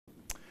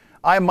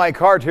I'm Mike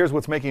Hart. Here's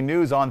what's making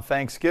news on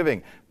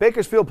Thanksgiving.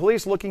 Bakersfield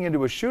police looking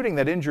into a shooting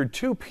that injured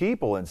 2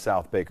 people in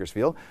South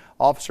Bakersfield.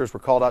 Officers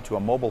were called out to a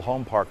mobile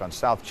home park on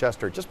South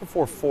Chester just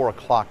before 4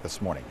 o'clock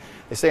this morning.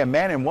 They say a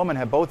man and woman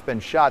have both been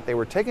shot. They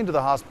were taken to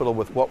the hospital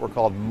with what were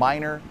called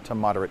minor to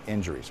moderate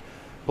injuries.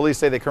 Police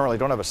say they currently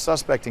don't have a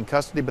suspect in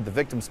custody, but the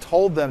victims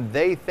told them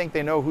they think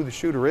they know who the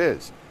shooter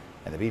is.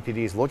 And the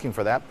BPD is looking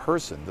for that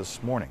person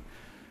this morning.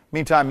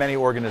 Meantime, many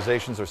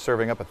organizations are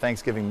serving up a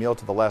Thanksgiving meal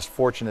to the less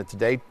fortunate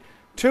today.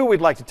 2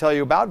 we'd like to tell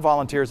you about: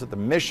 volunteers at the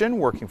Mission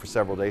working for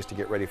several days to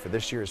get ready for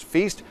this year's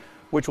feast,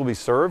 which will be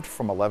served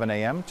from 11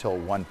 a.m. till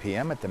 1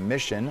 p.m. at the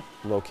Mission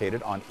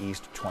located on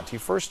East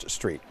 21st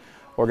Street.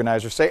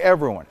 Organizers say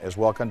everyone is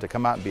welcome to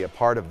come out and be a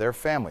part of their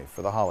family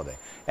for the holiday.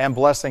 And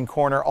Blessing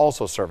Corner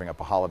also serving up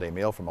a holiday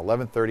meal from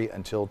 11:30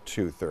 until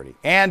 2:30.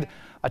 And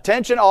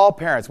attention all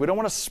parents, we don't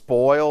want to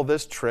spoil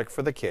this trick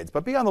for the kids,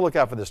 but be on the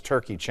lookout for this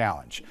turkey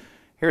challenge.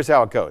 Here's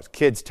how it goes.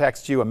 Kids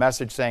text you a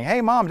message saying,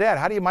 "Hey mom, dad,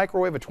 how do you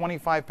microwave a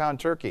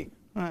 25-pound turkey?"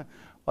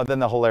 Well, then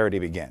the hilarity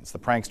begins. The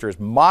pranksters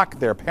mock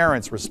their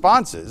parents'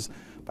 responses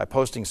by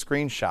posting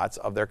screenshots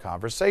of their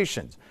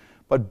conversations.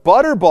 But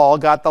Butterball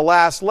got the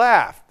last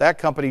laugh. That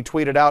company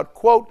tweeted out,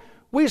 quote,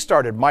 "We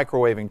started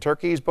microwaving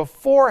turkeys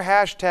before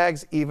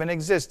hashtags even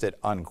existed,"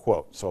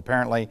 unquote. So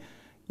apparently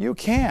you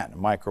can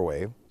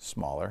microwave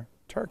smaller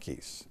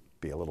turkeys.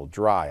 Be a little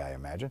dry, I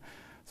imagine.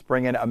 Let's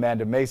bring in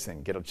Amanda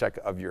Mason, get a check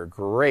of your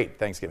great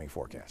Thanksgiving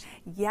forecast.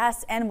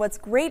 Yes, and what's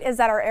great is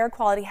that our air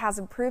quality has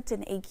improved to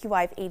an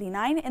AQI of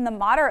 89 in the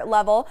moderate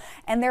level,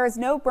 and there is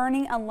no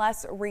burning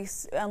unless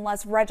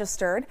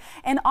registered.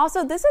 And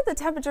also, this is the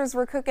temperatures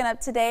we're cooking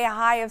up today: a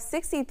high of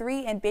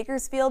 63 in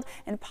Bakersfield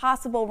and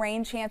possible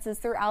rain chances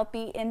throughout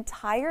the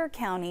entire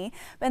county.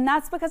 And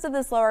that's because of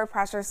this lower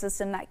pressure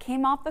system that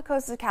came off the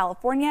coast of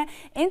California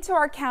into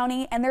our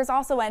county. And there's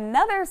also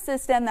another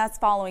system that's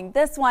following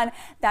this one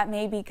that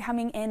may be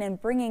coming in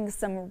and bringing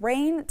some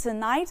rain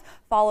tonight,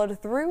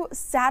 followed through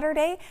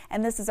Saturday.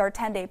 And this is our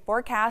 10-day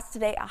forecast.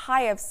 Today, a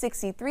high of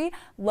 63,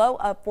 low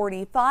of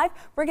 45.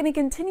 We're going to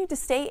continue to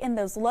stay in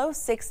those low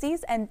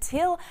 60s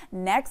until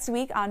next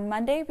week. On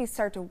Monday, we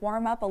start to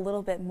warm up a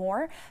little bit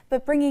more.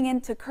 But bringing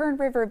into Kern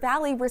River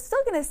Valley, we're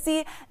still going to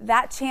see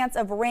that chance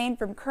of rain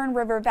from Kern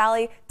River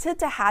Valley to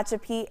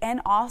Tehachapi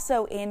and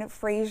also in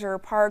Frazier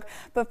Park.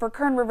 But for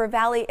Kern River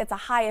Valley, it's a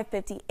high of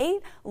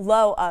 58,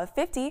 low of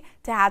 50.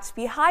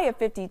 Tehachapi, high of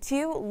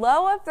 52,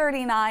 low of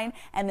 39,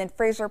 and then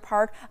Frazier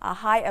Park, a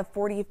high of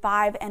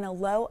 45 and a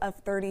low of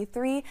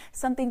 33.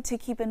 Something to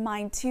keep in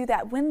mind too,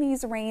 that when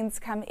these rains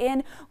come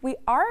in, we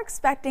are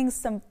expecting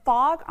some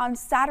fog on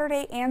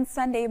Saturday and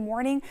Sunday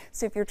morning.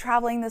 So if you're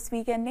traveling this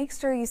weekend, make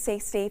sure you stay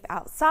safe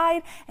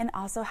outside and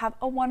also have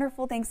a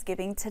wonderful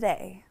Thanksgiving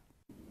today.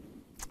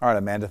 All right,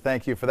 Amanda,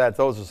 thank you for that.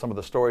 Those are some of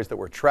the stories that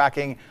we're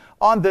tracking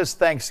on this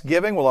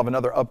Thanksgiving. We'll have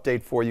another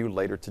update for you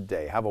later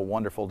today. Have a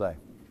wonderful day.